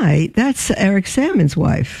night. That's Eric Salmon's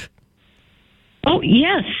wife. Oh,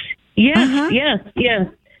 yes.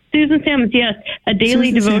 Susan Salmon's, yes. A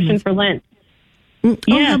daily devotion for Lent. Oh,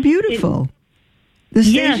 how beautiful. The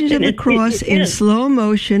Stations of the Cross in Slow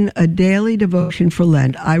Motion, a daily devotion for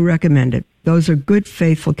Lent. I recommend it. Those are good,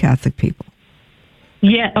 faithful Catholic people.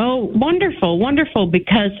 Yeah. Oh, wonderful, wonderful.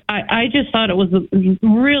 Because I just thought it was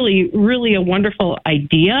really, really a wonderful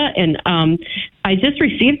idea. And I just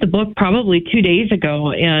received the book probably 2 days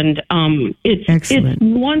ago, and it's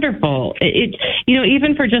wonderful. It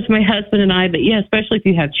even for just my husband and I, but especially if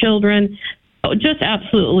you have children. Just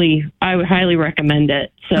absolutely, I would highly recommend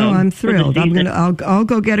it. So, I'm thrilled. I'll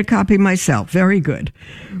go get a copy myself. Very good,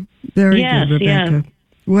 very good, Rebecca. Yes.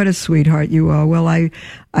 What a sweetheart you are. Well, I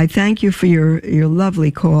thank you for your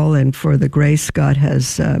lovely call and for the grace God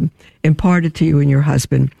has imparted to you and your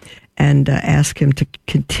husband, and ask him to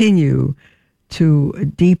continue to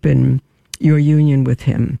deepen your union with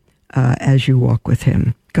him as you walk with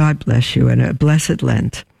him. God bless you, and a blessed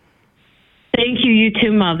Lent. Thank you. You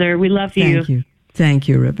too, Mother. We love you. Thank you. Thank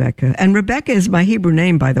you, Rebecca. And Rebecca is my Hebrew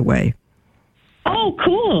name, by the way. Oh,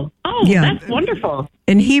 cool. Oh, yeah. That's wonderful.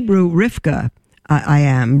 In Hebrew, Rivka, I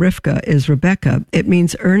am. Rivka is Rebecca. It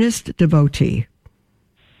means earnest devotee.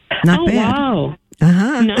 Not bad. Wow.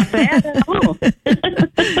 Uh-huh. Not bad at all.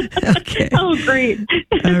 Okay. Oh, great.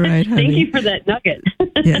 All right, honey. Thank you for that nugget.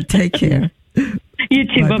 Yeah, take care. You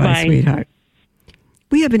too. Bye-bye, sweetheart.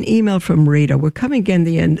 We have an email from Rita. We're coming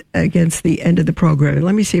against the end of the program.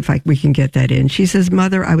 Let me see if we can get that in. She says,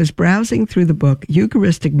 Mother, I was browsing through the book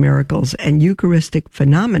Eucharistic Miracles and Eucharistic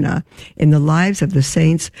Phenomena in the Lives of the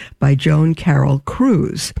Saints by Joan Carroll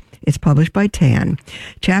Cruz. It's published by TAN.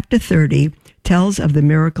 Chapter 30 tells of the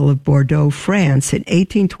miracle of Bordeaux, France in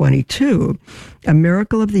 1822. A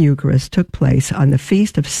miracle of the Eucharist took place on the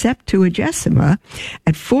feast of Septuagesima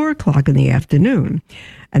at 4:00 in the afternoon.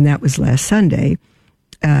 And that was last Sunday.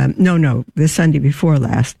 The Sunday before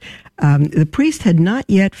last. The priest had not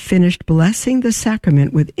yet finished blessing the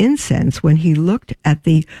sacrament with incense when he looked at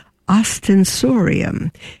the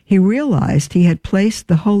ostensorium. He realized he had placed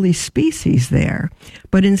the holy species there,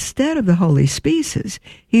 but instead of the holy species,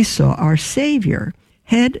 he saw our Savior,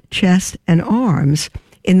 head, chest, and arms,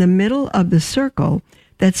 in the middle of the circle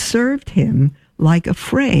that served him like a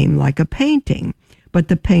frame, like a painting, but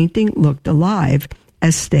the painting looked alive,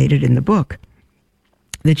 as stated in the book.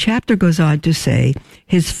 The chapter goes on to say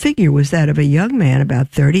his figure was that of a young man about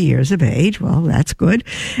 30 years of age. Well, that's good.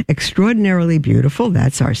 Extraordinarily beautiful.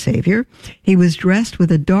 That's our Savior. He was dressed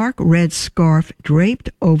with a dark red scarf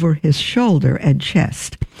draped over his shoulder and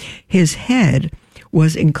chest. His head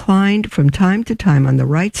was inclined from time to time on the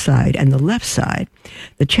right side and the left side.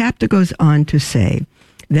 The chapter goes on to say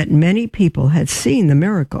that many people had seen the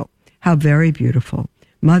miracle. How very beautiful.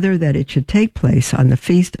 Mother, that it should take place on the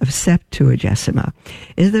feast of Septuagesima.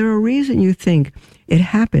 Is there a reason you think it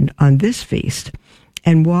happened on this feast?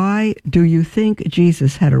 And why do you think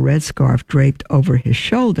Jesus had a red scarf draped over his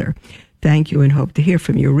shoulder? Thank you and hope to hear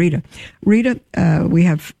from you, Rita. Rita, we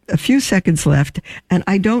have a few seconds left, and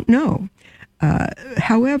I don't know.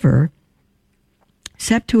 However,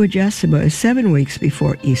 Septuagesima is 7 weeks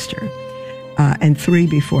before Easter and 3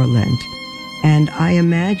 before Lent. And I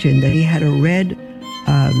imagine that he had a red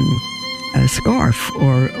a scarf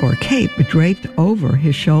or cape draped over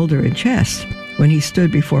his shoulder and chest when he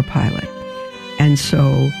stood before Pilate. And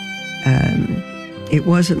so it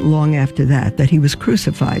wasn't long after that he was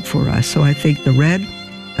crucified for us. So I think the red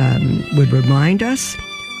would remind us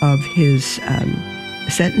of his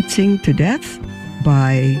sentencing to death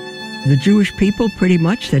by the Jewish people, pretty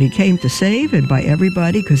much, that he came to save, and by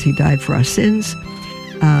everybody, because he died for our sins.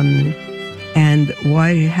 And why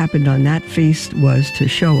it happened on that feast was to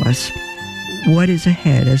show us what is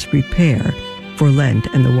ahead as prepare for Lent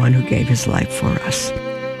and the one who gave his life for us.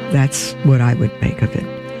 That's what I would make of it.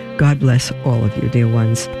 God bless all of you, dear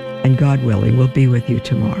ones, and God willing, we'll be with you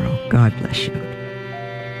tomorrow. God bless you.